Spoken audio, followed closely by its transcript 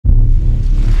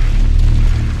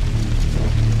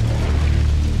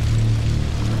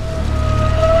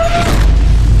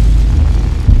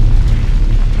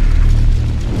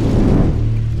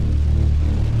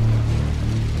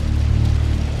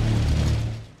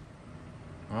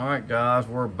All right, guys,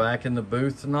 we're back in the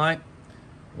booth tonight.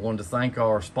 I wanted to thank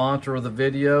our sponsor of the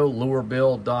video,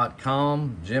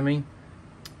 lurebuild.com. Jimmy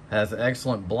has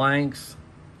excellent blanks,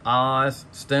 eyes,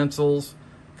 stencils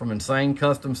from Insane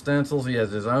Custom Stencils. He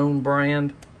has his own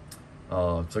brand.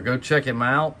 So go check him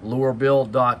out,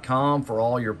 lurebuild.com, for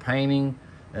all your painting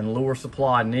and lure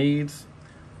supply needs.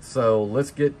 So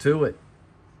let's get to it.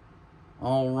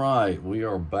 All right, we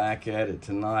are back at it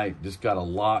tonight. Just got a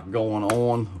lot going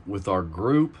on with our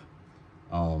group.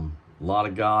 A lot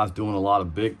of guys doing a lot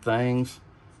of big things.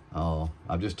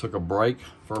 I just took a break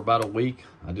for about a week.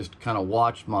 I just kind of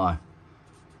watched my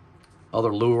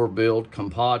other lure build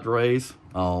compadres.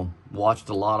 Watched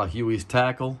a lot of Huey's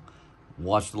Tackle.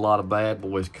 Watched a lot of Bad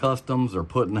Boys Customs. They're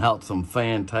putting out some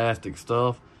fantastic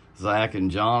stuff. Zach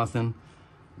and Jonathan.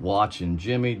 Watching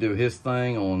Jimmy do his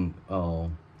thing on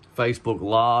Facebook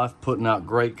Live, putting out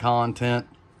great content.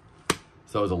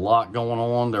 So there's a lot going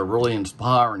on. They're really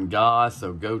inspiring guys,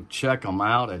 so go check them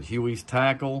out at Huey's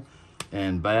Tackle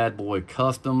and Bad Boy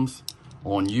Customs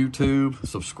on YouTube.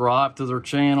 Subscribe to their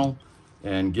channel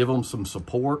and give them some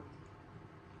support.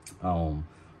 One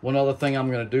other thing I'm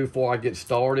going to do before I get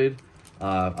started,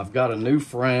 I've got a new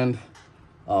friend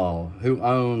who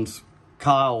owns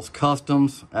Kyle's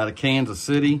Customs out of Kansas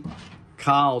City.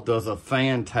 Kyle does a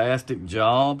fantastic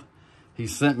job. He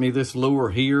sent me this lure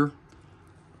here.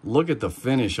 Look at the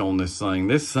finish on this thing.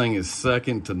 This thing is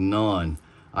second to none.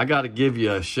 I got to give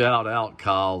you a shout out,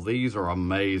 Kyle. These are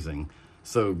amazing.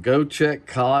 So go check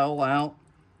Kyle out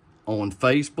on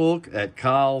Facebook at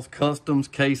Kyle's Customs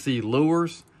KC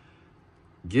Lures.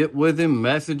 Get with him,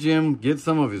 message him, get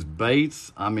some of his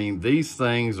baits. I mean, these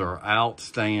things are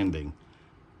outstanding.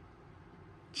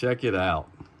 Check it out.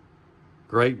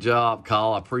 Great job,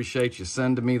 Kyle. I appreciate you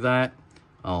sending me that.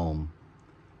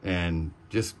 And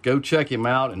just go check him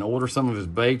out and order some of his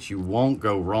baits. You won't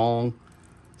go wrong.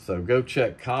 So go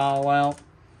check Kyle out.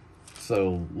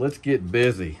 So let's get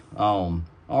busy. All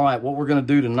right, what we're going to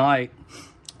do tonight,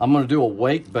 I'm going to do a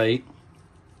wake bait.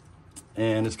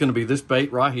 And it's going to be this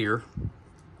bait right here.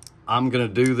 I'm going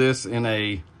to do this in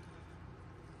a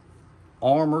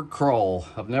armored crawl.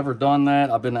 I've never done that.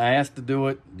 I've been asked to do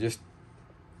it.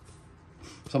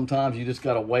 Sometimes you just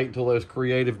got to wait till those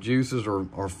creative juices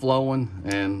are flowing,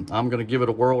 and I'm going to give it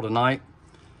a whirl tonight.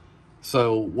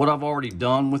 So what I've already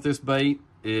done with this bait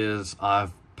is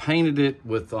I've painted it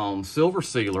with silver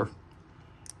sealer,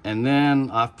 and then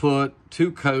I've put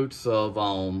 2 coats of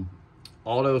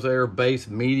Autos Air base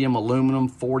medium aluminum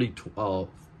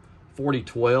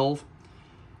 4012.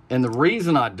 And the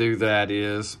reason I do that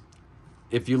is,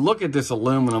 if you look at this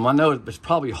aluminum, I know it's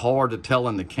probably hard to tell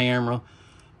in the camera,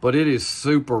 but it is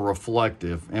super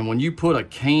reflective. And when you put a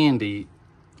candy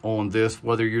on this,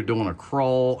 whether you're doing a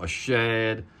crawl, a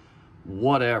shad,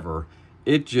 whatever,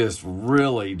 it just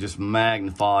really just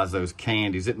magnifies those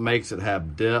candies. It makes it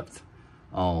have depth.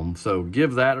 So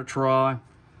give that a try.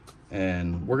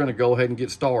 And we're gonna go ahead and get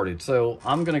started. So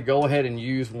I'm gonna go ahead and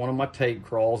use one of my tape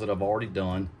crawls that I've already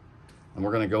done. And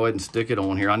we're gonna go ahead and stick it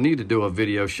on here. I need to do a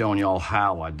video showing y'all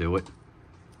how I do it.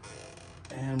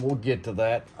 And we'll get to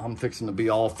that. I'm fixing to be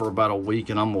off for about a week,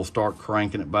 and I'm gonna start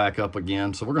cranking it back up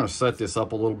again. So we're gonna set this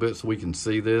up a little bit so we can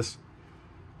see this.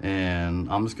 And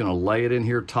I'm just gonna lay it in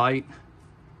here tight,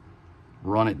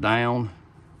 run it down,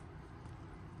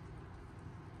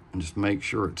 and just make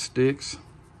sure it sticks.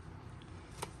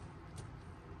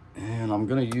 And I'm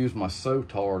gonna use my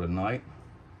Sotar tonight.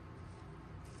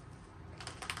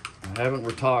 I haven't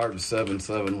retired the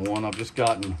 771. I've just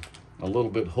gotten a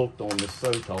little bit hooked on this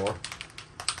Sotar.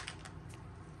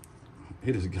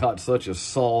 It has got such a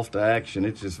soft action.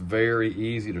 It's just very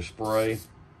easy to spray.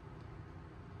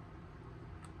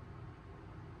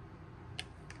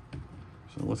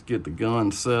 So let's get the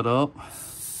gun set up.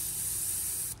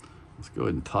 Let's go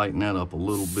ahead and tighten that up a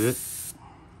little bit.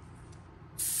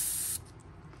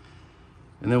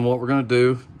 And then what we're gonna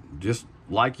do, just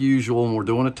like usual when we're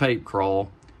doing a tape crawl,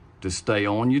 just stay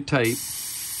on your tape,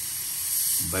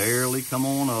 barely come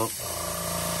on up.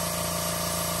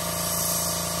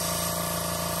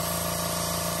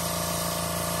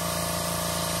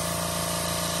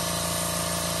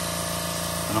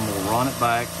 And I'm gonna run it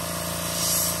back.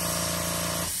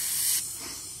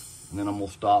 And then I'm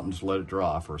gonna stop and just let it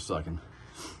dry for a second.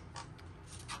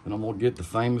 Then I'm gonna get the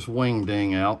famous wing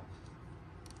ding out.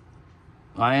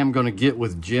 I am going to get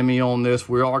with Jimmy on this.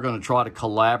 We are going to try to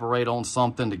collaborate on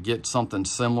something to get something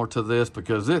similar to this,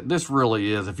 because this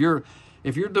really is. If you're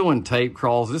doing tape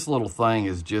crawls, this little thing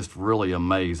is just really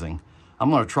amazing. I'm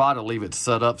going to try to leave it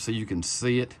set up so you can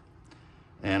see it.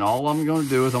 And all I'm going to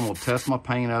do is I'm going to test my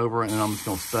paint over, and I'm just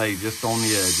going to stay just on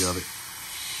the edge of it.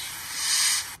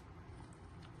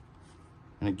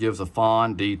 and it gives a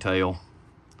fine detail.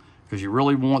 Because you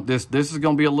really want this. This is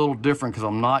going to be a little different because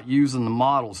I'm not using the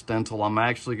model stencil. I'm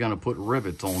actually going to put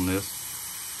rivets on this.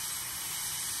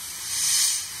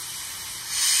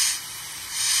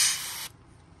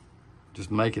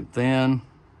 Just make it thin.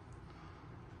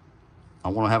 I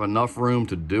want to have enough room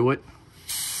to do it.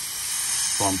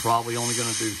 So I'm probably only going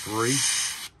to do 3.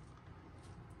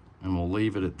 And we'll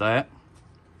leave it at that.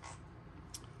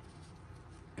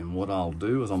 And what I'll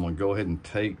do is I'm going to go ahead and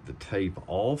take the tape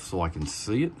off so I can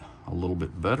see it a little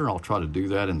bit better. I'll try to do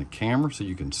that in the camera so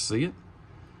you can see it.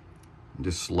 And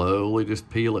just slowly just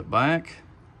peel it back.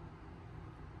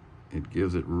 It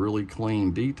gives it really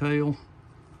clean detail.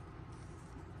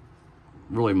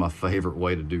 Really my favorite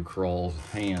way to do crawls,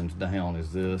 hands down,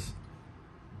 is this.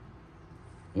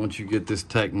 Once you get this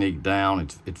technique down,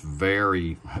 it's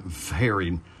very,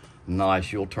 very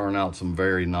nice. You'll turn out some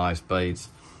very nice baits.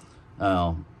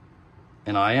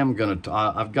 And I am gonna,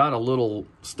 I've got a little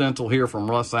stencil here from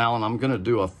Russ Allen. I'm gonna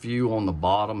do a few on the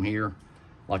bottom here,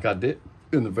 like I did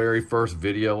in the very first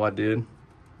video I did.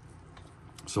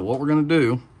 So what we're gonna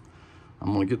do,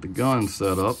 I'm gonna get the gun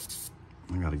set up.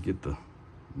 I gotta get the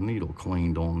needle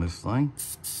cleaned on this thing.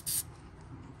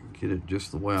 Get it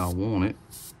just the way I want it.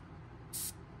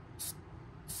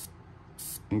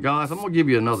 And guys, I'm gonna give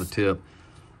you another tip.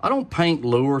 I don't paint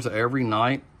lures every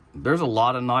night. There's a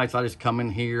lot of nights I just come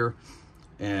in here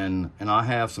and I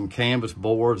have some canvas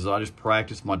boards. I just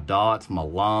practice my dots, my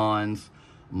lines,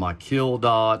 my kill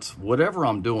dots, whatever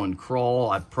I'm doing,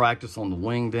 crawl, I practice on the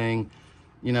wing ding.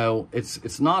 You know,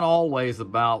 it's not always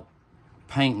about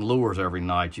painting lures every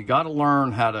night. You got to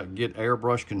learn how to get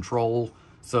airbrush control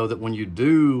so that when you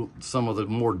do some of the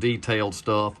more detailed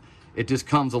stuff, it just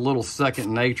comes a little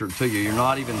second nature to you. You're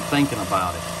not even thinking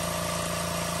about it.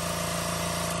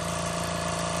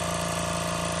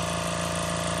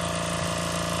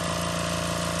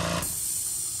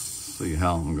 See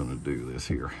how I'm going to do this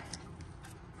here.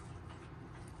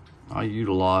 I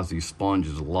utilize these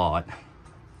sponges a lot,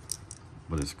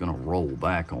 but it's going to roll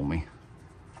back on me.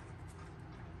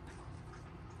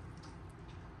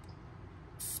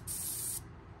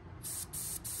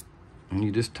 And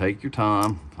you just take your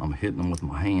time. I'm hitting them with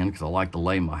my hand because I like to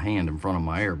lay my hand in front of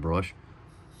my airbrush.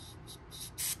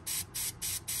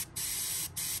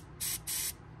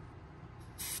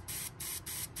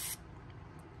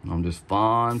 And I'm just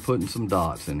fine putting some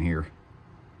dots in here.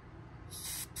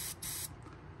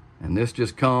 And this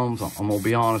just comes, I'm gonna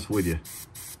be honest with you,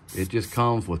 it just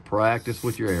comes with practice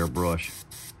with your airbrush.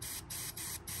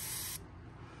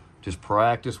 Just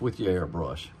practice with your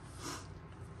airbrush.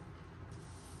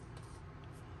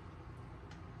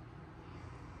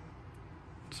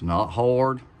 It's not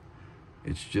hard.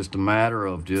 It's just a matter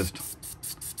of just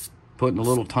putting a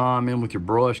little time in with your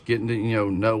brush, getting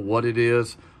to know what it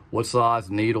is, what size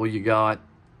needle you got,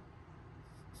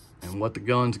 and what the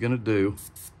gun's gonna do.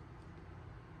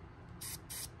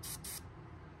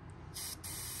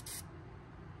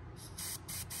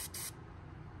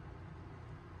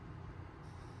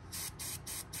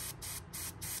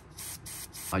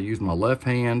 I use my left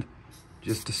hand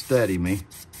just to steady me,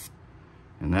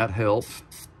 and that helps.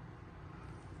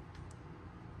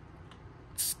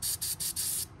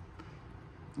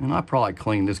 And I probably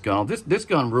clean this gun. This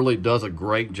gun really does a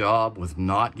great job with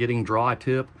not getting dry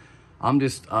tip.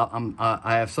 I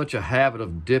have such a habit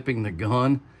of dipping the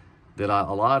gun that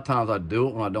a lot of times I do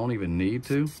it when I don't even need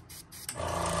to.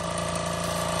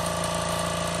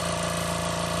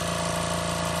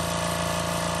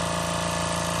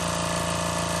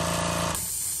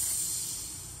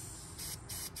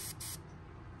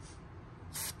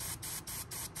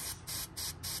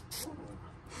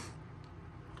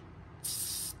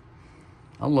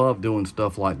 I love doing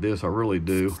stuff like this, I really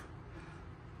do.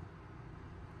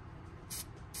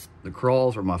 The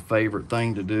crawls are my favorite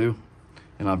thing to do,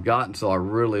 and I've gotten so I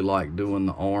really like doing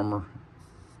the armor.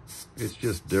 It's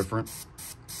just different.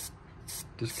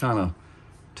 Just kind of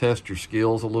test your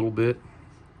skills a little bit.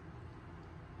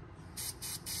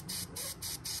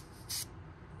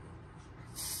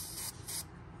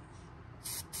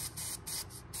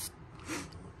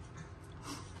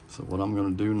 So what I'm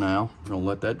gonna do now, I'm gonna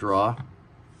let that dry.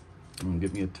 I'm gonna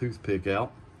get me a toothpick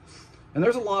out. And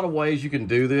there's a lot of ways you can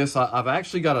do this. I've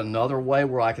actually got another way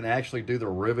where I can actually do the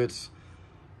rivets,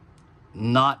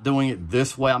 not doing it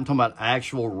this way. I'm talking about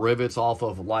actual rivets off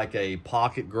of like a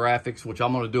pocket graphics, which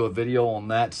I'm gonna do a video on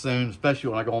that soon, especially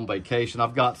when I go on vacation.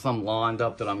 I've got some lined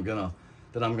up that I'm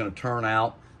gonna turn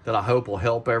out that I hope will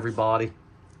help everybody.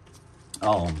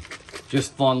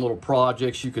 Just fun little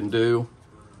projects you can do,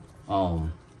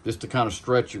 just to kind of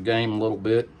stretch your game a little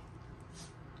bit.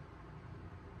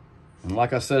 And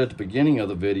like I said at the beginning of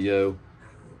the video,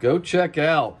 go check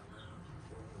out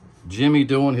Jimmy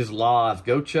doing his lives.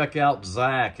 Go check out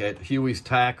Zach at Huey's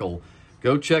Tackle.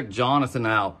 Go check Jonathan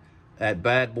out at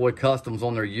Bad Boy Customs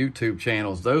on their YouTube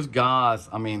channels. Those guys,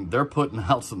 I mean, they're putting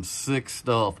out some sick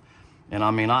stuff. And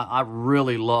I mean, I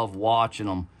really love watching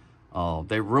them.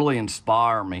 They really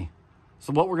inspire me.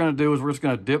 So what we're going to do is we're just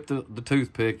going to dip the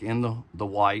toothpick in the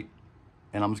white,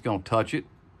 and I'm just going to touch it.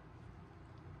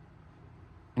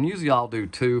 And usually I'll do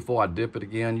 2 before I dip it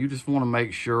again. You just want to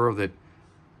make sure that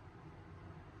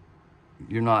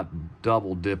you're not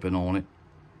double dipping on it.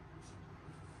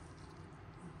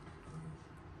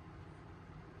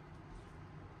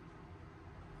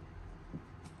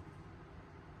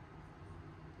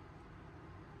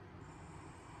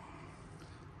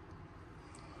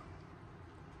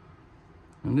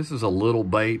 And this is a little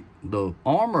bait. The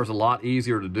armor is a lot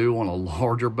easier to do on a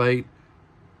larger bait,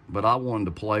 but I wanted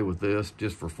to play with this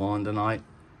just for fun tonight.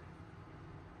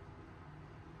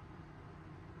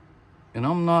 And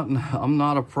I'm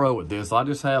not a pro at this. I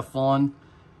just have fun,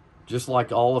 just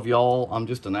like all of y'all. I'm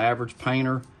just an average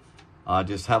painter. I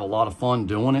just have a lot of fun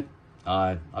doing it.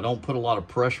 I don't put a lot of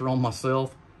pressure on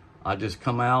myself. I just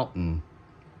come out and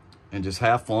just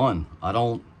have fun. I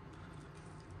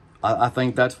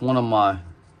think that's one of my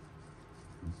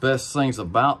best things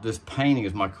about this painting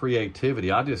is my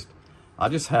creativity. I just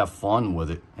have fun with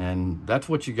it, and that's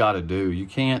what you got to do. You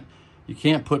can't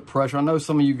put pressure. I know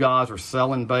some of you guys are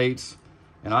selling baits,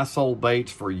 and I sold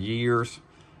baits for years,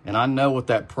 and I know what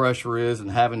that pressure is, and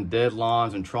having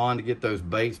deadlines and trying to get those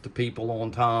baits to people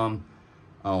on time.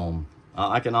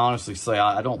 I can honestly say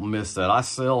I don't miss that. I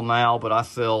sell now, but I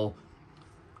sell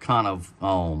kind of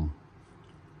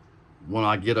when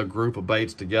I get a group of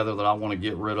baits together that I want to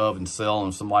get rid of and sell,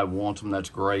 and somebody wants them,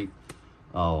 that's great.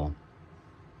 But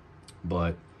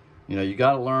you know, you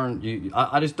got to learn.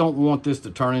 I just don't want this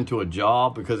to turn into a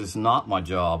job, because it's not my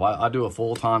job. I do a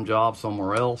full-time job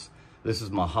somewhere else. This is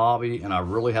my hobby, and I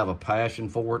really have a passion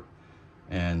for it.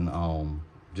 And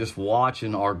just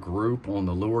watching our group on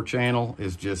the Lure channel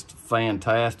is just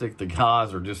fantastic. The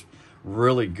guys are just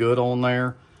really good on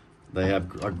there. They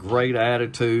have a great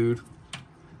attitude.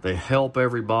 They help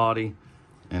everybody,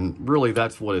 and really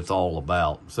that's what it's all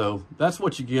about. So that's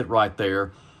what you get right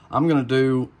there. I'm gonna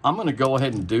go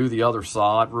ahead and do the other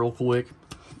side real quick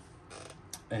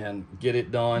and get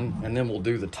it done, and then we'll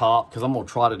do the top, because I'm gonna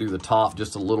try to do the top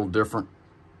just a little different.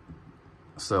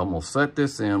 So I'm gonna set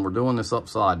this in. We're doing this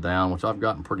upside down, which I've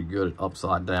gotten pretty good at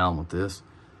upside down with this.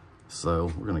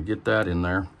 So we're gonna get that in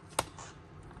there.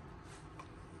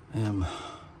 And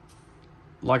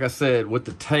like I said, with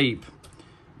the tape,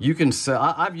 you can say,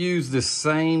 I've used this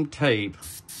same tape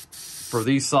for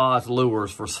these size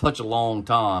lures for such a long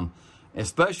time,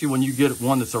 especially when you get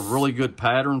one that's a really good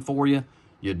pattern for you.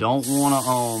 You don't want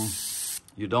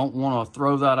to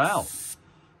throw that out,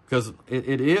 because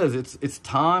it's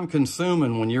time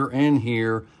consuming when you're in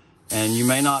here, and you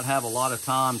may not have a lot of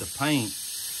time to paint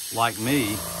like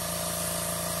me.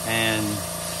 And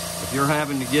if you're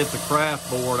having to get the craft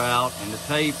board out and the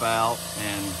tape out,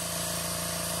 and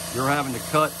you're having to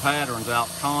cut patterns out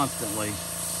constantly,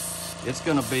 it's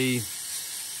gonna be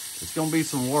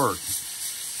some work,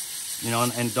 you know.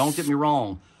 And don't get me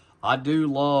wrong, I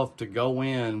do love to go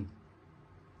in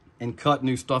and cut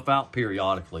new stuff out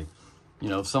periodically. You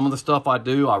know, some of the stuff I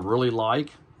do I really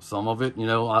like. Some of it, you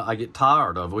know, I get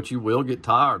tired of, which you will get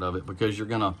tired of it, because you're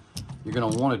gonna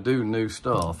want to do new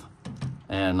stuff.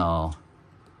 And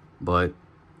but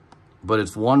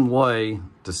it's one way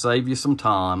to save you some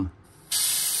time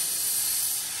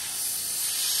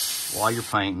while you're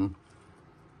painting,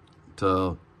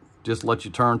 to just let you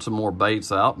turn some more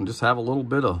baits out and just have a little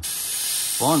bit of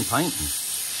fun painting.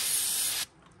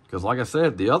 Because like I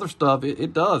said, the other stuff,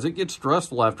 it gets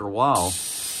stressful after a while.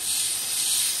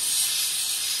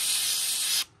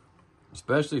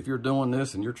 Especially if you're doing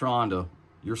this and you're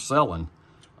selling.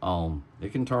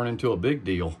 It can turn into a big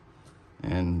deal.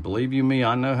 And believe you me,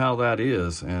 I know how that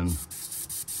is. And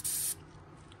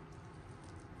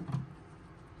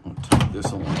I'll take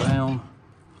this on down.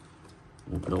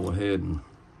 We'll go ahead and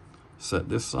set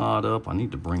this side up. I need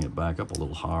to bring it back up a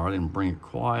little higher. I didn't bring it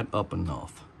quite up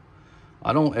enough.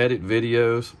 I don't edit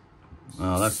videos.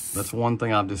 That's one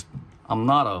thing. I'm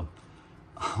not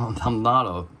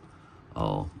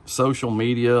a social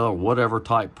media or whatever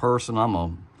type person. I'm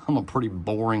a pretty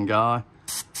boring guy.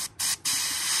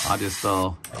 I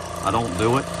don't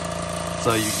do it.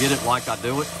 So you get it like I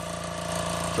do it.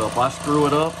 So if I screw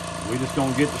it up, we just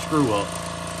gonna get the screw up.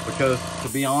 Because to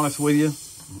be honest with you,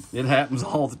 it happens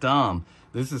all the time.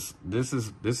 This is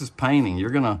painting. You're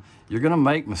gonna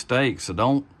make mistakes.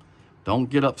 So don't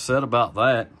get upset about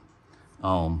that.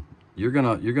 You're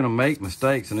gonna make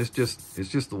mistakes, and it's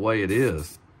just the way it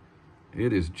is.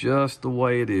 It is just the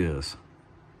way it is.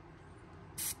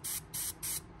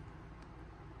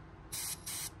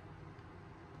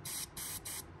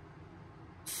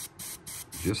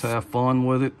 Just have fun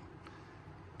with it.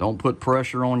 Don't put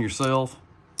pressure on yourself,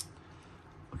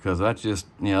 because that's just,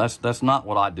 you know, that's not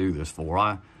what I do this for.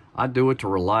 I do it to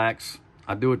relax.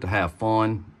 I do it to have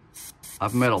fun.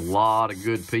 I've met a lot of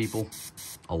good people,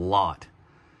 a lot.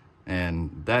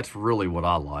 And that's really what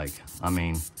I like. I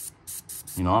mean,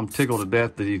 you know, I'm tickled to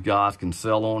death that these guys can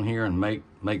sell on here and make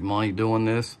money doing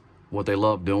this, what they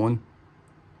love doing.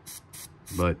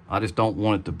 But I just don't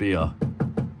want it to be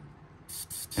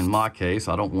in my case,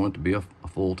 I don't want it to be a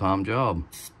full-time job.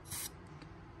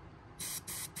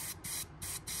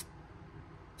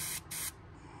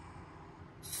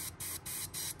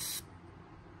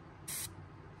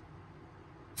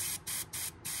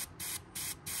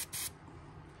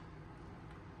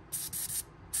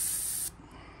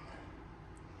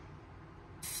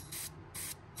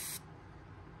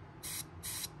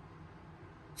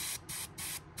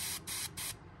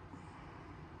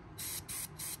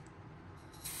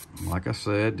 Like I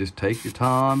said, just take your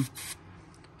time,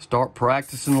 start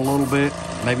practicing a little bit,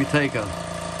 maybe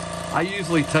I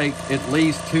usually take at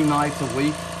least 2 nights a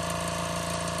week,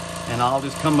 and I'll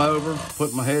just come over,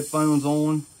 put my headphones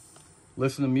on,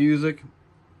 listen to music,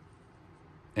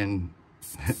 and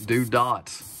do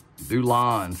dots, do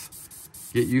lines,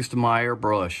 get used to my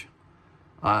airbrush.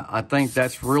 I think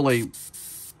that's really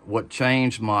what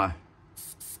changed my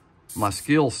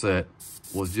skill set,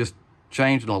 was just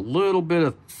changing a little bit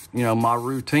of, you know, my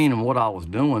routine and what I was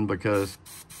doing, because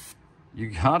you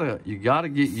gotta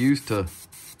get used to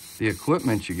the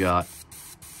equipment you got.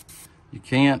 You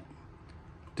can't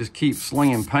just keep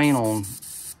slinging paint on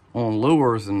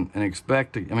lures and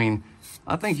expect to, I mean,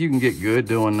 I think you can get good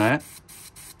doing that,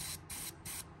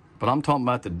 but I'm talking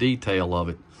about the detail of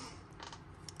it.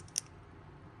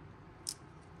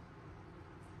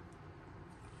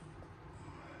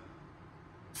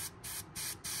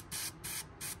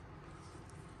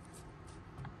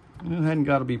 It hadn't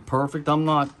got to be perfect. I'm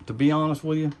not, to be honest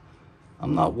with you,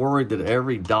 I'm not worried that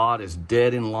every dot is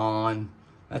dead in line.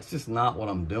 That's just not what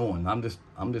I'm doing. I'm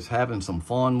just having some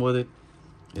fun with it.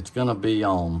 It's gonna be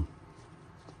you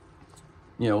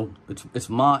know, it's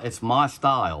my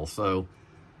style. So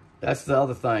that's the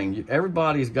other thing.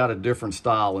 Everybody's got a different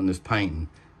style in this painting.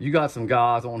 You got some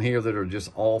guys on here that are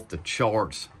just off the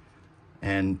charts,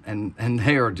 and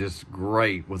they are just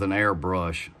great with an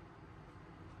airbrush.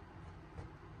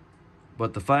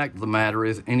 But the fact of the matter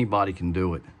is, anybody can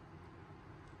do it.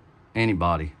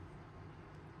 Anybody.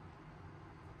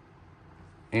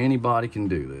 Anybody can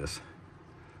do this.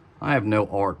 I have no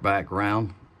art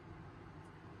background.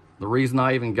 The reason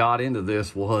I even got into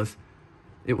this was,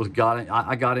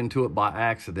 I got into it by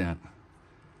accident.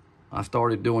 I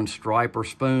started doing striper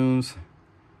spoons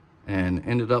and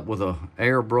ended up with a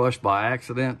airbrush by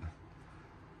accident.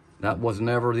 That was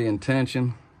never the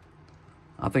intention.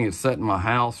 I think it sat in my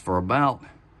house for about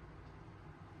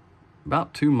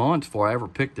 2 months before I ever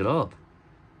picked it up.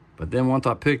 But then once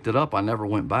I picked it up, I never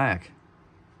went back.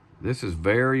 This is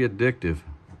very addictive.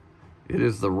 It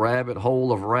is the rabbit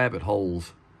hole of rabbit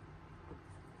holes.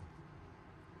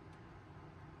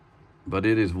 But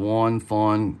it is one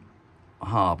fun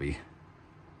hobby.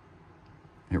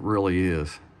 It really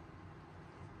is.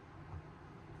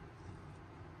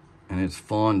 And it's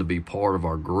fun to be part of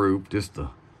our group, just to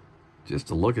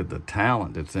look at the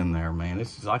talent that's in there, man.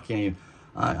 It's just, I can't even,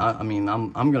 I mean,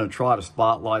 I'm going to try to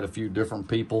spotlight a few different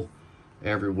people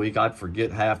every week. I'd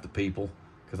forget half the people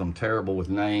because I'm terrible with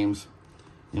names.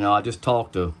 You know, I just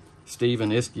talked to Steven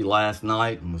Iskey last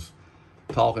night and was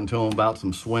talking to him about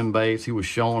some swim baits. He was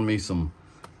showing me some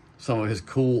of his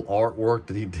cool artwork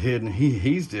that he did, and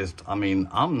he's just, I mean,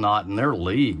 I'm not in their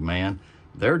league, man.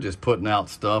 They're just putting out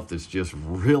stuff that's just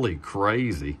really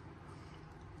crazy.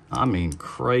 I mean,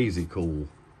 crazy cool.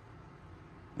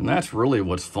 And that's really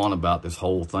what's fun about this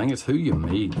whole thing. It's who you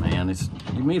meet, man.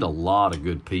 You meet a lot of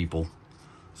good people.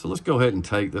 So let's go ahead and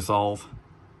take this off.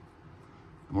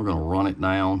 We're gonna run it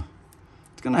down.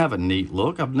 It's gonna have a neat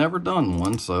look. I've never done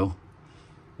one, so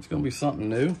it's gonna be something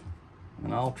new.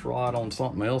 And I'll try it on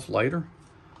something else later.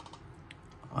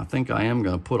 I think I am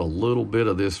gonna put a little bit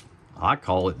of this, I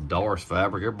call it Darce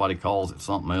fabric. Everybody calls it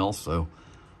something else, so.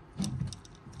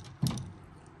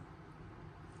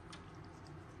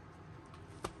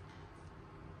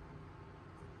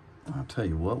 I'll tell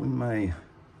you what, we may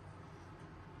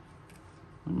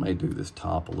do this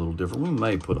top a little different. We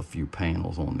may put a few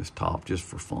panels on this top just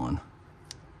for fun.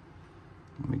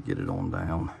 Let me get it on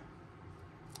down.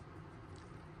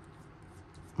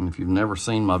 And if you've never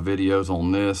seen my videos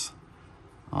on this,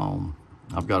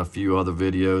 I've got a few other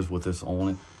videos with this on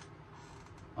it.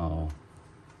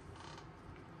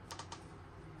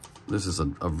 This is a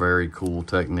very cool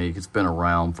technique. It's been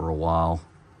around for a while.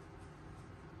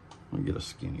 Let me get a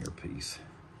skinnier piece.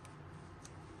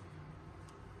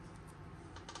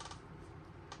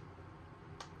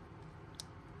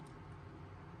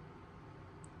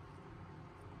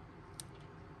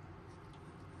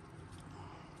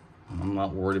 I'm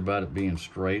not worried about it being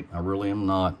straight. I really am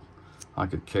not. I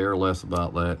could care less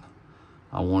about that.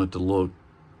 I want it to look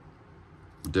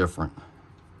different.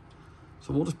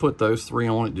 So we'll just put those 3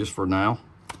 on it just for now.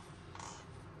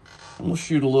 And we'll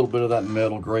shoot a little bit of that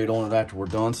metal grate on it after we're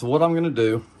done. So what I'm gonna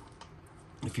do,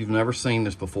 if you've never seen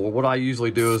this before, what I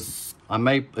usually do is,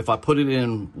 if I put it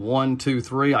in 1, 2,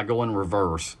 3, I go in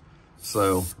reverse.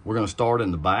 So we're gonna start in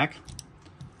the back.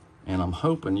 And I'm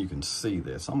hoping you can see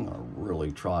this. I'm gonna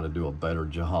really try to do a better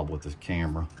job with this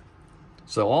camera.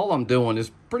 So all I'm doing is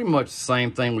pretty much the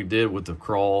same thing we did with the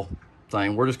Craw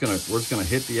thing. We're just gonna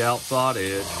hit the outside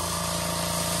edge.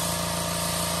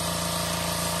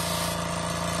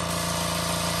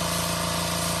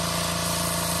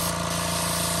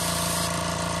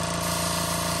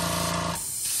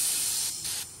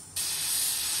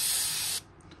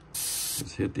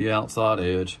 Just hit the outside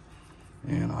edge.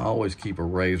 And I always keep a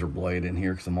razor blade in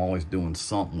here because I'm always doing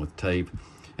something with tape.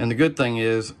 And the good thing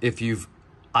is,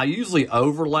 I usually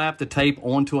overlap the tape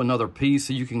onto another piece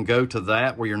so you can go to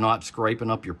that where you're not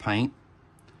scraping up your paint.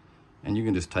 And you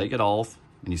can just take it off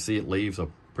and you see it leaves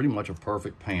pretty much a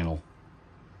perfect panel.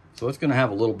 So it's gonna have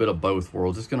a little bit of both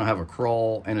worlds. It's gonna have a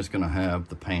crawl and it's gonna have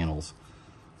the panels.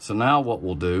 So now what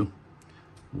we'll do,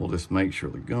 we'll just make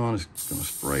sure the gun is gonna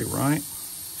spray right.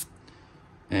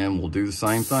 And we'll do the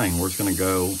same thing. We're just gonna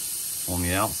go on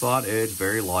the outside edge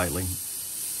very lightly.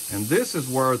 And this is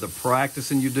where the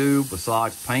practicing you do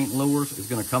besides paint lures is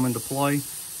gonna come into play,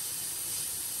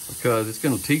 because it's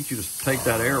gonna teach you to take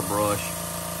that airbrush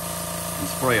and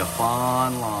spray a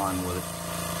fine line with it.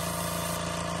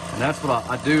 And that's what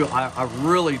I do. I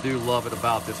really do love it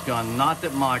about this gun. Not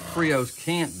that my Creos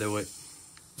can't do it.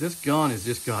 This gun has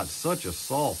just got such a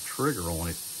soft trigger on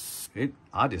it.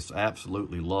 I just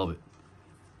absolutely love it.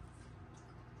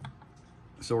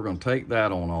 So we're going to take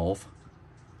that on off,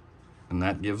 and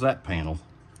that gives that panel.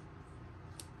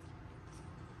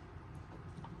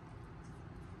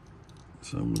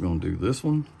 So we're going to do this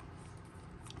one.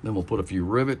 Then we'll put a few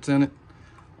rivets in it.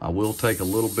 I will take a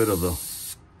little bit of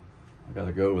I got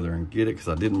to go over there and get it because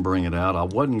I didn't bring it out. I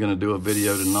wasn't going to do a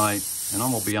video tonight, and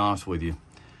I'm going to be honest with you.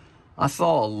 I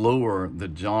saw a lure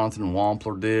that Jonathan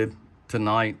Wampler did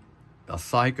tonight, a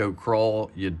Psycho Craw.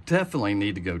 You definitely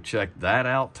need to go check that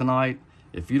out tonight.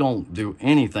 If you don't do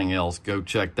anything else, go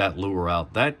check that lure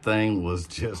out. That thing was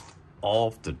just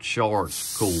off the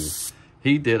charts cool.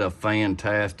 He did a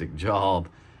fantastic job.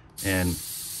 And,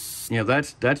 you know,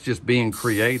 that's just being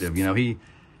creative. You know,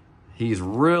 he's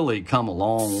really come a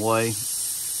long way.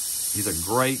 He's a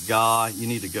great guy. You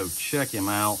need to go check him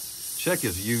out. Check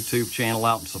his YouTube channel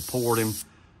out and support him.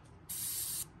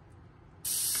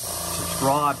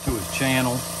 Subscribe to his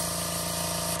channel.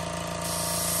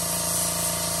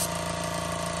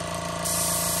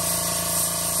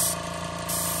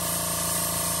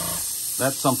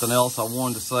 That's something else I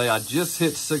wanted to say. I just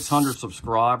hit 600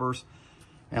 subscribers,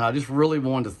 and I just really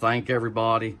wanted to thank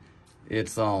everybody.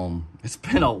 It's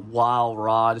been a wild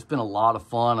ride. It's been a lot of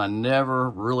fun. I never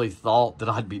really thought that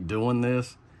I'd be doing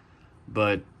this,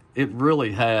 but it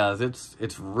really has.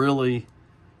 It's really,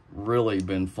 really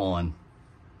been fun.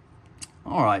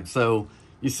 All right, so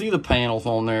you see the panels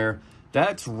on there.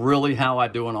 That's really how I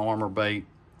do an armor bait,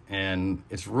 and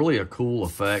it's really a cool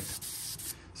effect.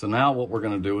 So now what we're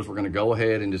going to do is we're going to go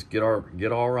ahead and just get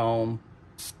our own.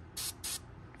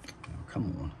 Oh,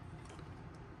 come on.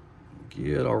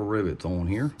 Get our rivets on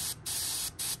here.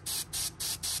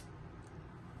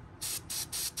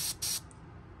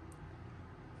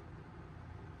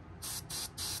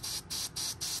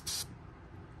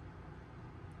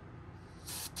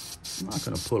 I'm not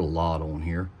going to put a lot on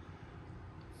here.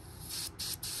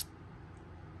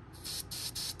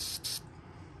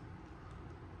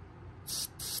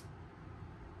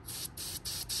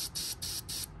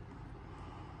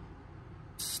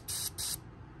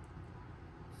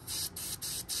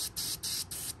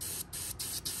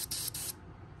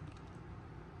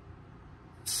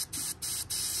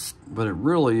 But it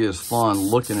really is fun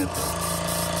looking at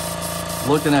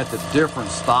the different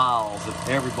styles that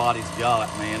everybody's got,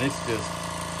 man.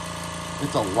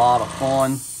 It's a lot of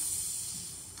fun.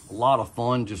 A lot of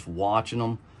fun just watching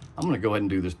them. I'm gonna go ahead and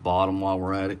do this bottom while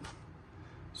we're at it,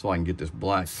 so I can get this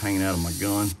black paint out of my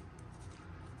gun.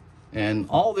 And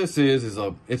all this is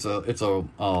a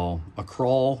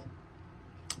Craw,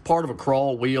 part of a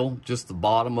Craw wheel, just the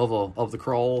bottom of the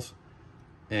Craws.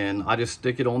 And I just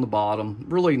stick it on the bottom.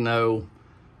 Really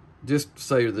just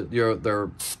say that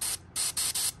they're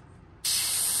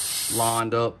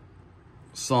lined up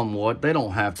somewhat. They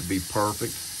don't have to be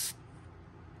perfect.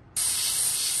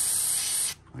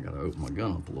 I gotta open my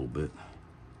gun up a little bit.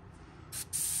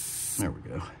 There we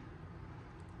go.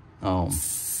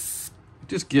 It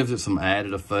just gives it some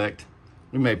added effect.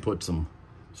 We may put some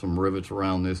rivets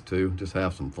around this too. Just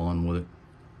have some fun with it.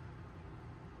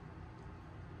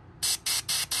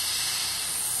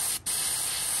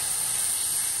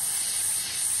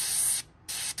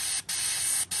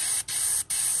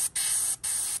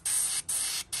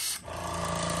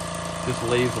 Just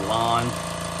leaves a line.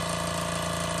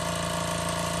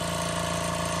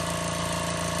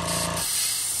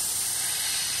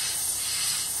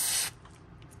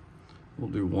 We'll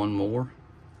do one more.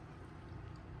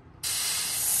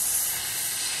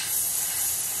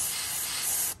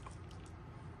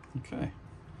 Okay.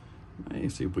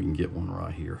 Let's see if we can get one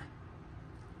right here.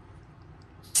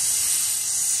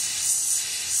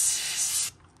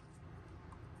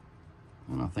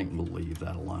 And I think we'll leave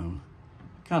that alone.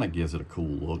 Kind of gives it a cool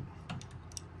look.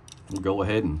 We'll go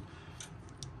ahead and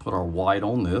put our white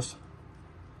on this.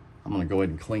 I'm gonna go ahead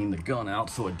and clean the gun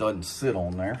out so it doesn't sit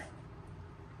on there.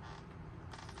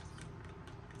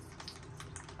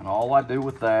 And all I do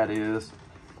with that is,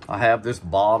 I have this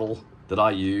bottle that I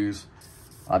use.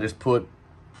 I put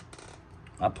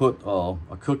a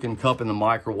cooking cup in the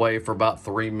microwave for about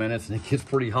 3 minutes, and it gets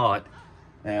pretty hot.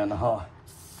 And I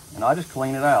just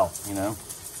clean it out, you know.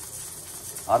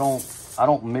 I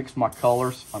don't mix my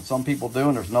colors. Some people do,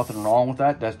 and there's nothing wrong with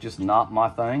that. That's just not my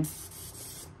thing.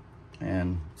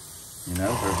 And, you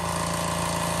know,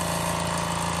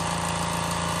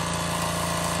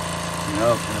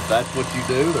 and if that's what you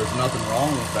do, there's nothing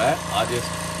wrong with that.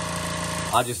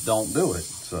 I just don't do it.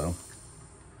 So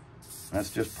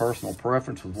that's just personal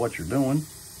preference with what you're doing.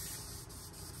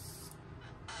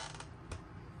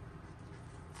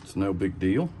 It's no big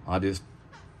deal. I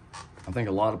think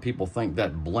a lot of people think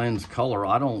that blends color.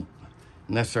 I don't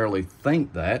necessarily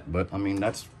think that, but I mean,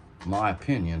 that's my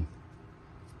opinion.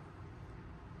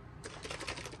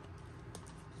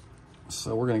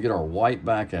 So we're gonna get our white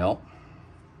back out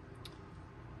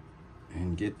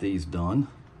and get these done.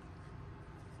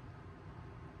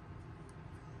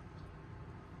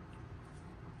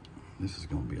 This is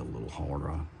gonna be a little harder.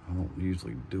 I don't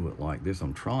usually do it like this.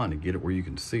 I'm trying to get it where you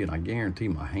can see it. I guarantee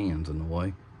my hand's in the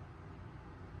way.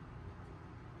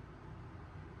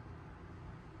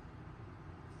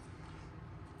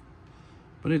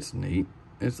 But it's neat.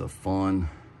 It's a fun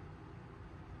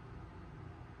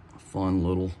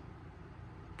little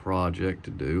project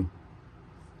to do.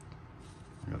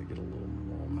 I gotta get a little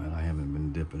more on that. I haven't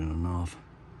been dipping it enough.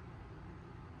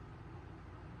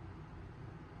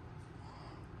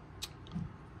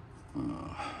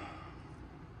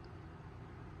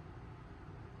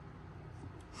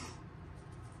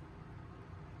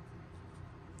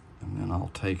 And then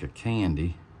I'll take a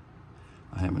candy.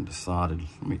 I haven't decided.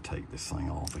 Let me take this thing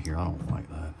off of here. I don't like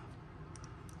that.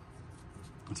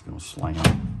 It's gonna slam.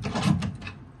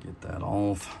 Get that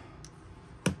off.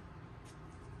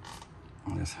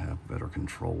 I just have better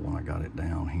control when I got it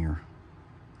down here.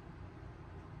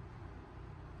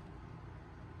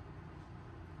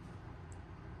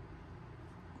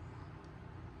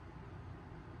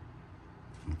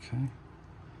 Okay.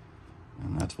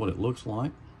 And that's what it looks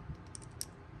like.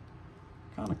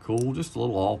 Kind of cool, just a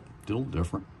little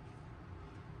different.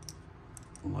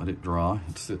 Let it dry.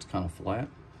 It sits kind of flat.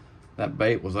 That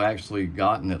bait was actually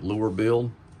gotten at Lure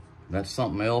Build. That's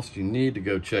something else. You need to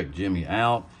go check Jimmy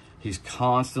out. He's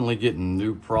constantly getting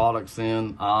new products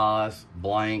in, eyes,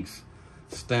 blanks,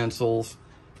 stencils.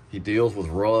 He deals with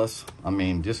rust. I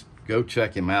mean, just go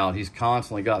check him out. He's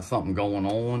constantly got something going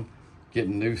on,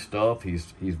 getting new stuff.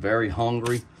 He's very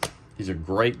hungry. He's a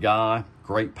great guy,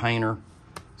 great painter.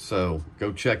 So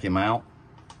go check him out.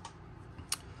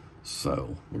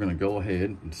 So we're gonna go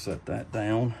ahead and set that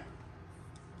down.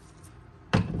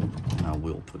 And I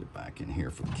will put it back in here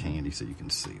for the candy so you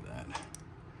can see that.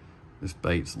 This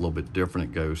bait's a little bit different.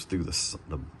 It goes through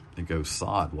it goes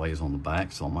sideways on the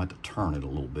back, so I might have to turn it a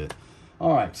little bit.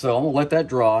 All right, so I'm gonna let that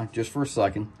dry just for a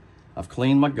second. I've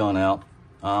cleaned my gun out.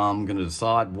 I'm gonna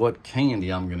decide what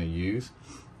candy I'm gonna use.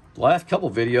 The last couple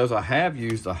videos, I have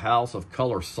used a House of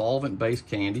Color solvent-based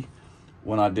candy.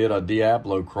 When I did a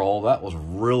Diablo Crawl, that was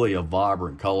really a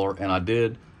vibrant color, and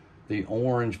the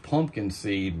orange pumpkin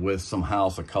seed with some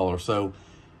House of Color. So,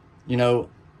 you know,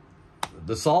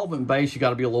 the solvent base you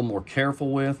got to be a little more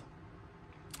careful with.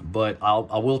 But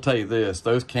I will tell you this,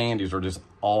 those candies are just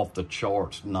off the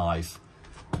charts nice.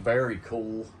 Very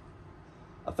cool.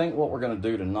 I think what we're going to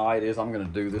do tonight is I'm going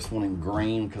to do this one in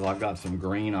green because I've got some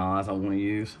green eyes I want to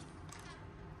use.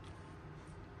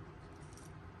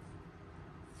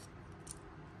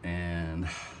 And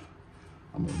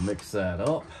I'm going to mix that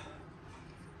up.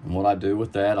 And what I do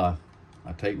with that, I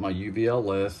take my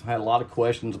UVLS. I had a lot of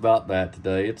questions about that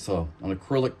today. It's an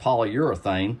acrylic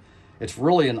polyurethane. It's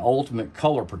really an ultimate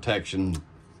color protection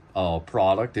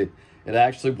product. It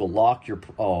actually will lock your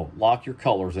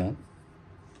colors in.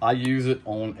 I use it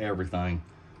on everything.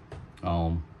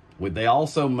 They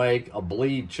also make a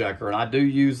bleed checker, and I do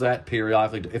use that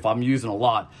periodically if I'm using a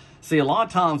lot. See, a lot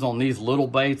of times on these little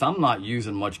baits, I'm not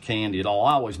using much candy at all.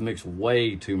 I always mix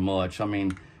way too much. I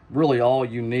mean, really all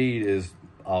you need is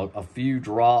a few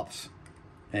drops,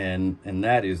 and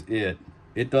that is it.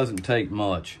 It doesn't take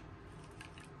much.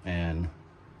 And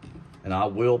I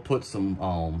will put some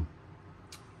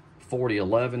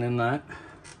 4011 in that.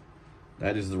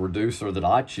 That is the reducer that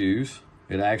I choose.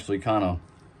 It actually kind of,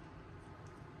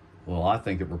 well, I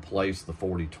think it replaced the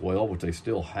 4012, which they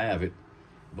still have it.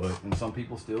 And some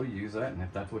people still use that, and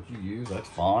if that's what you use, that's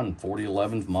fine.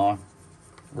 4011 is my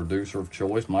reducer of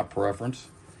choice, my preference.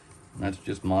 And that's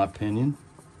just my opinion.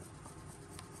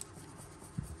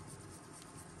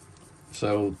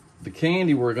 So the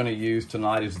candy we're going to use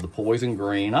tonight is the Poison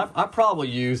Green. I probably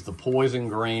use the Poison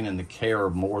Green and the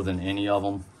Carob more than any of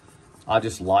them. I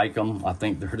just like them. I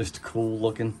think they're just cool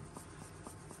looking.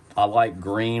 I like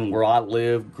green. Where I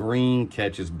live, green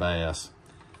catches bass.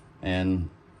 And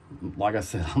like I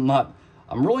said,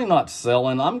 I'm really not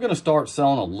selling. I'm going to start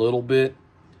selling a little bit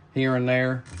here and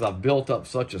there because I've built up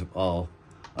such an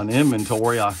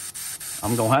inventory. I'm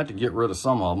going to have to get rid of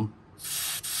some of them.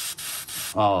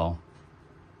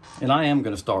 And I am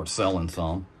going to start selling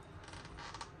some.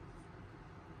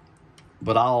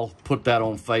 But I'll put that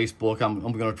on Facebook. I'm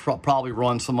going to probably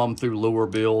run some of them through Lure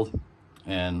Build.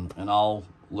 And I'll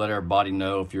let everybody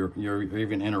know if you're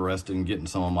even interested in getting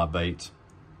some of my baits.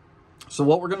 So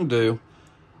what we're going to do,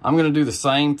 I'm going to do the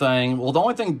same thing. Well, the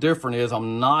only thing different is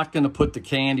I'm not going to put the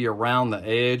candy around the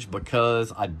edge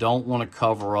because I don't want to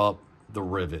cover up the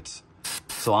rivets.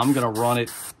 So I'm going to run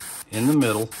it in the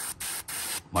middle.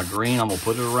 My green, I'm going to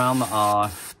put it around the eye.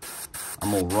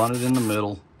 I'm going to run it in the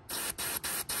middle,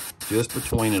 just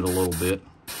between it a little bit.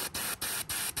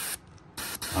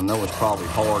 I know it's probably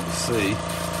hard to see.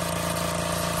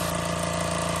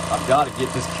 I've got to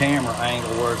get this camera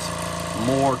angle where it's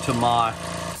more to my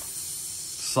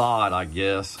side, I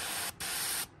guess.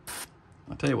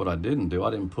 I'll tell you what I didn't do. I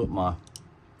didn't put my,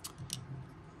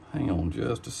 hang on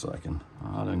just a second.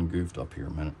 I done goofed up here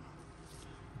a minute.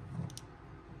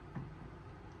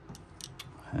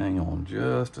 Hang on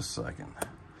just a second.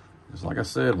 Just like I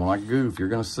said, when I goof, you're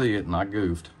gonna see it, and I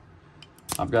goofed.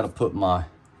 I've got to put my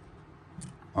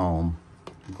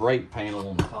grate panel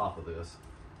on the top of this.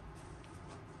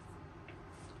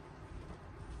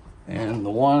 And the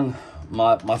one,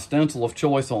 my stencil of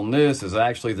choice on this is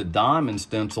actually the diamond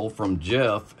stencil from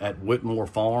Jeff at Whitmore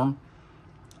Farm.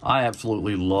 I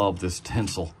absolutely love this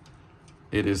stencil.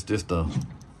 It is just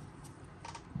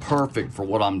perfect for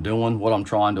what I'm doing, what I'm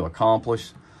trying to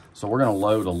accomplish. So we're gonna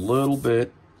load a little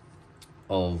bit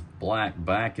of black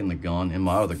back in the gun, in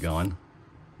my other gun.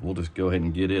 We'll just go ahead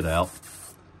and get it out.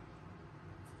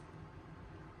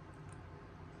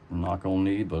 We're not gonna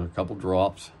need but a couple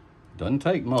drops. Doesn't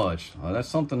take much. That's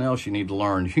something else you need to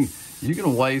learn. You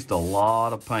can waste a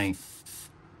lot of paint.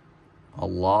 A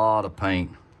lot of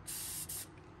paint.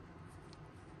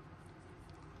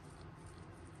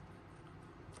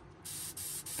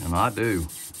 And I do.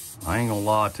 I ain't gonna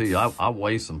lie to you. I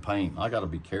waste some paint. I gotta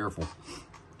be careful.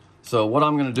 So what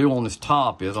I'm gonna do on this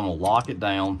top is I'm gonna lock it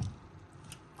down.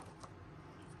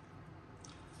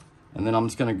 And then I'm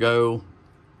just gonna go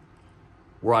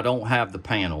where I don't have the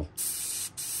panel.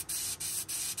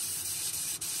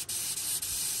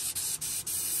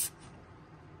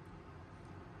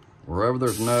 Wherever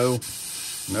there's no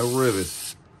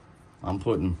rivets, I'm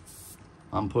putting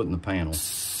the panel.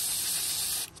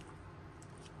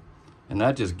 And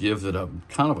that just gives it a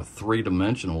kind of a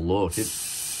three-dimensional look. It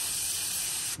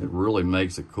really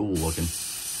makes it cool looking.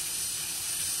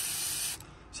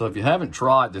 So if you haven't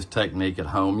tried this technique at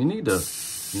home, you need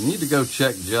to go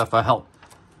check Jeff out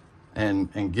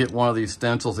and get one of these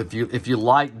stencils if you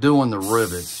like doing the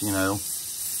rivets, you know.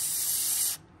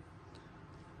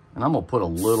 And I'm gonna put a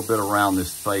little bit around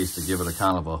this face to give it a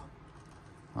kind of a,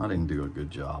 I didn't do a good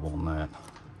job on that.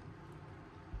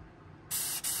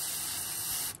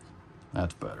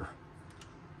 That's better.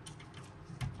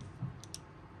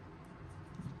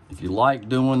 If you like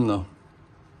doing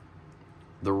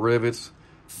the rivets,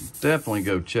 definitely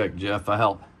go check Jeff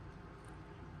out.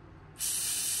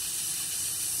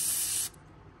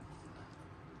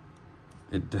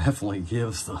 It definitely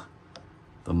gives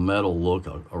the metal look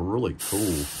a really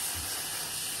cool.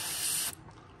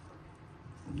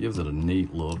 It gives it a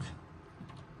neat look.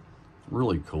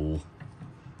 Really cool.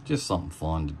 Just something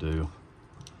fun to do.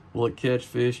 Will it catch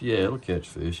fish? Yeah, it'll catch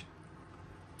fish.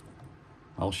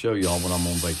 I'll show y'all when I'm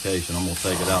on vacation. I'm gonna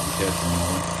take it out and catch them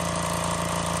on it.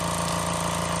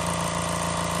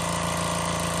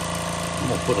 I'm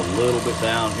gonna put a little bit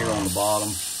down here on the bottom,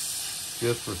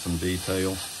 just for some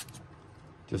detail,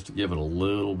 just to give it a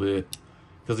little bit.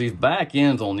 Because these back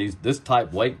ends on this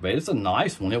type wake bait, it's a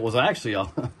nice one. It was actually a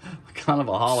kind of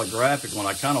a holographic one.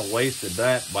 I kind of wasted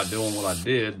that by doing what I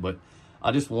did, but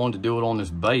I just wanted to do it on this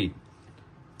bait.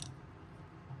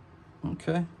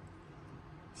 Okay.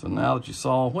 So now that you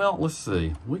saw, well, let's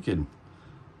see.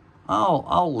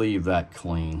 I'll leave that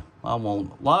clean. I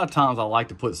won't. A lot of times I like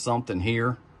to put something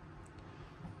here.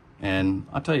 And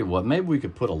I tell you what, maybe we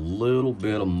could put a little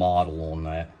bit of model on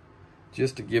that,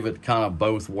 just to give it kind of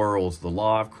both worlds, the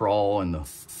live craw and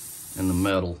the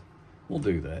metal. We'll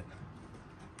do that.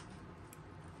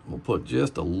 We'll put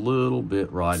just a little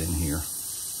bit right in here.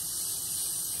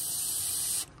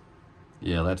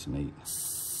 Yeah, that's neat.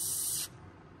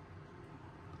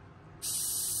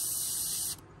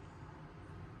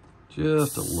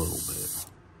 Just a little bit.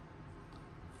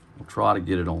 We'll try to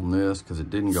get it on this because it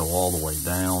didn't go all the way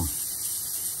down.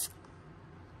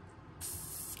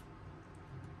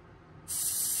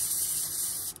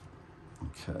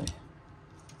 Okay.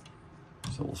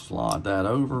 So we'll slide that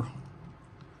over.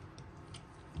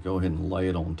 Go ahead and lay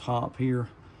it on top here.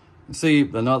 And see,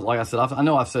 another, like I said, I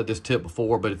know I've said this tip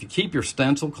before, but if you keep your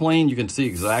stencil clean, you can see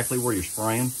exactly where you're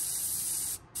spraying.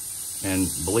 And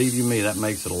believe you me, that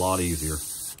makes it a lot easier.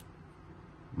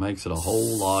 Makes it a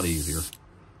whole lot easier.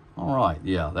 All right,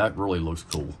 yeah, that really looks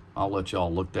cool. I'll let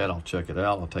y'all look at it. I'll check it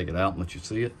out. I'll take it out and let you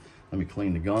see it. Let me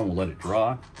clean the gun. We'll let it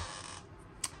dry.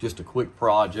 Just a quick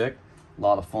project. A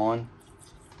lot of fun.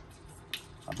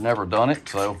 I've never done it,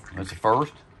 so it's a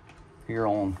first here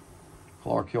on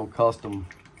Clark Hill Custom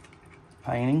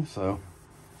Painting. So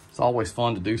it's always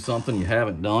fun to do something you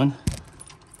haven't done.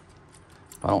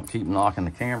 If I don't keep knocking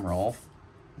the camera off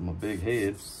with my big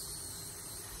head.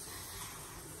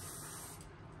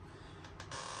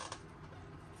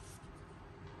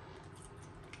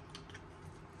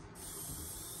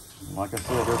 Like I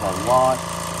said, there's a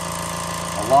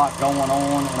lot going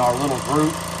on in our little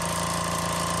group.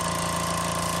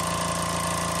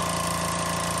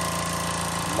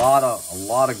 A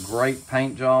lot of great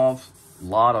paint jobs. A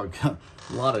lot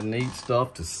of neat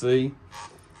stuff to see.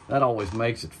 That always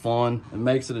makes it fun. It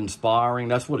makes it inspiring.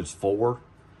 That's what it's for.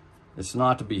 It's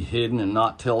not to be hidden and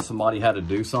not tell somebody how to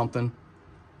do something.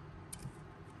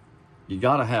 You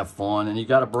got to have fun and you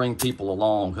got to bring people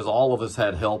along, because all of us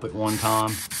had help at one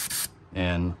time.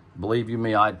 And believe you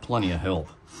me, I had plenty of help.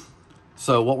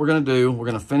 So what we're going to do, we're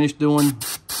going to finish doing,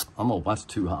 oh, that's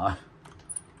too high.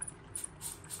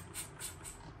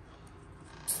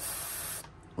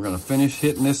 We're going to finish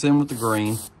hitting this in with the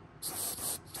green.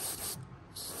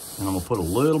 And I'm going to put a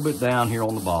little bit down here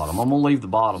on the bottom. I'm going to leave the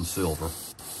bottom silver.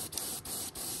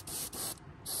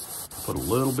 Put a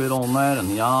little bit on that in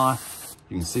the eye.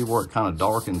 You can see where it kind of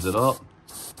darkens it up.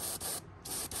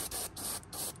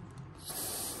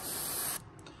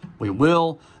 We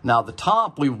will, now the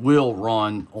top we will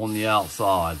run on the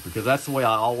outside, because that's the way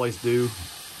I always do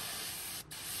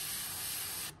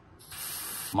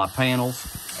my panels.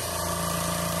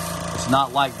 It's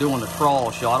not like doing the crawl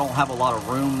show. I don't have a lot of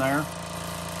room there.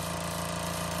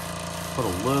 Put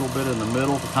a little bit in the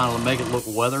middle to kind of make it look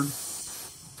weathered.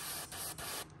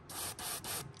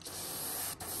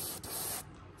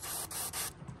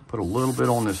 Put a little bit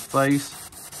on this face.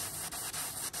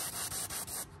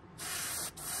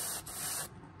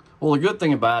 Well, the good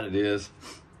thing about it is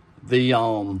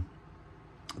the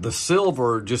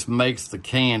silver just makes the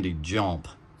candy jump.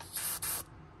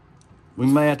 We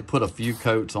may have to put a few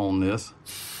coats on this.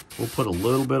 We'll put a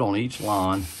little bit on each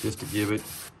line just to give it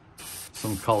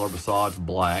some color besides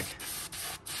black.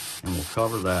 And we'll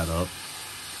cover that up.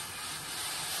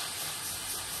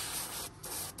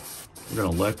 We're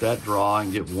gonna let that dry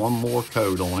and get one more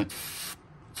coat on it.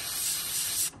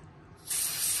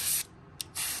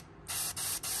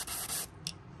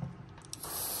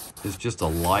 It's just a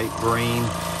light green.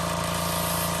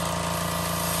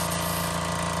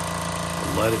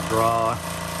 We'll let it dry.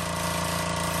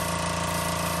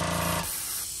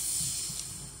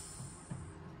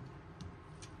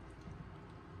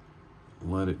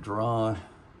 let it dry.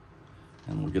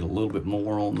 And we'll get a little bit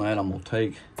more on that. I'm gonna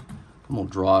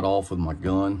dry it off with my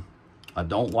gun. I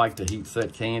don't like to heat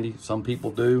set candy. Some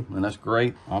people do, and that's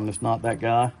great. I'm just not that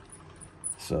guy.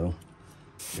 So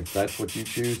if that's what you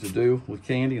choose to do with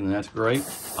candy, then that's great.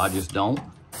 I just don't.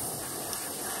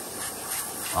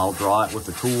 I'll dry it with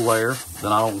the cool air,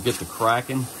 then I don't get the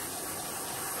cracking.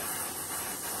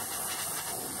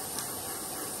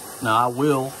 Now I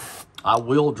will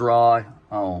dry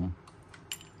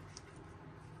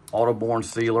Autoborn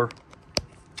sealer.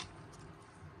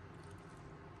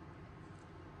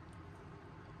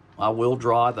 I will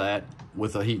dry that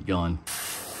with a heat gun,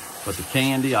 but the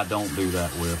candy I don't do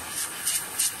that with.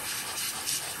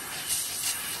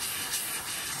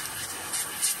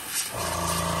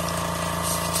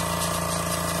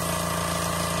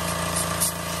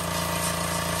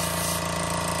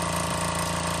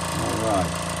 All right,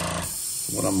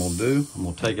 so what I'm gonna do, I'm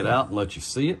gonna take it out and let you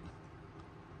see it.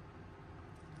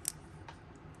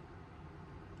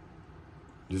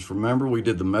 Just remember, we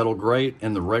did the metal grate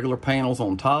and the regular panels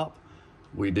on top.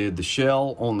 We did the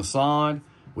shell on the side.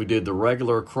 We did the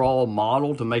regular Craw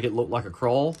model to make it look like a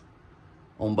Craw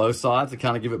on both sides to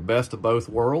kind of give it best of both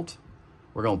worlds.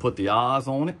 We're gonna put the eyes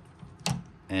on it.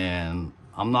 And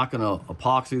I'm not gonna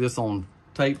epoxy this on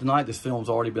tape tonight. This film's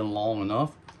already been long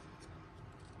enough.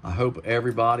 I hope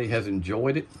everybody has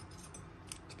enjoyed it.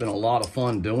 It's been a lot of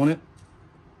fun doing it.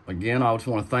 Again, I just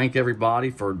want to thank everybody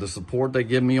for the support they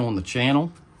give me on the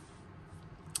channel.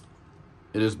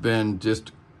 It has been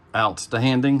just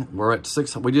outstanding. We're at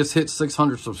we just hit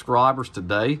 600 subscribers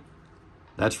today.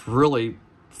 That's really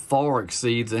far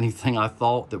exceeds anything I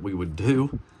thought that we would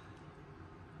do.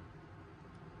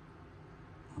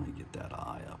 Let me get that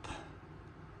eye up.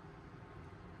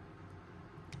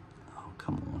 Oh,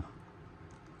 come on.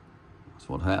 That's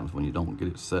what happens when you don't get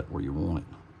it set where you want it.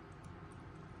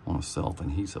 On a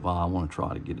self-adhesive eye, I want to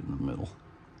try to get it in the middle.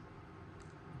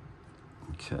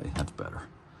 Okay, that's better.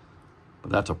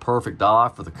 But that's a perfect eye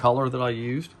for the color that I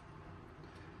used.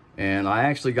 And I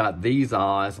actually got these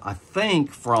eyes, I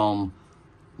think, from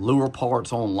Lure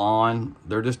Parts online.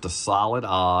 They're just a solid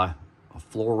eye, a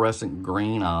fluorescent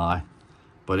green eye,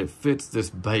 but it fits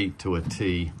this bait to a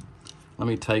T. Let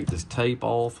me take this tape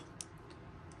off.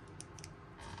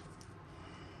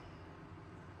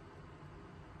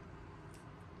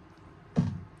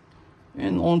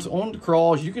 And on the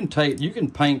Craws, you can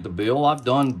paint the bill. I've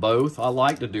done both. I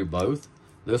like to do both.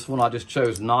 This one I just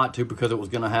chose not to because it was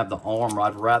going to have the arm.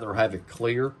 I'd rather have it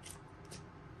clear.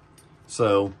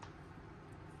 So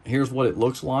here's what it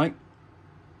looks like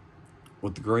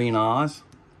with the green eyes.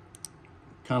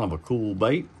 Kind of a cool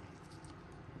bait.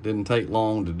 Didn't take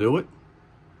long to do it.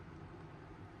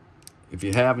 If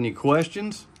you have any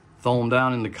questions, throw them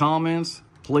down in the comments.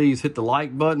 Please hit the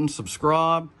like button,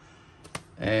 subscribe.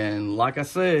 And like I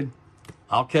said,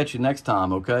 I'll catch you next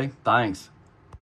time, okay? Thanks.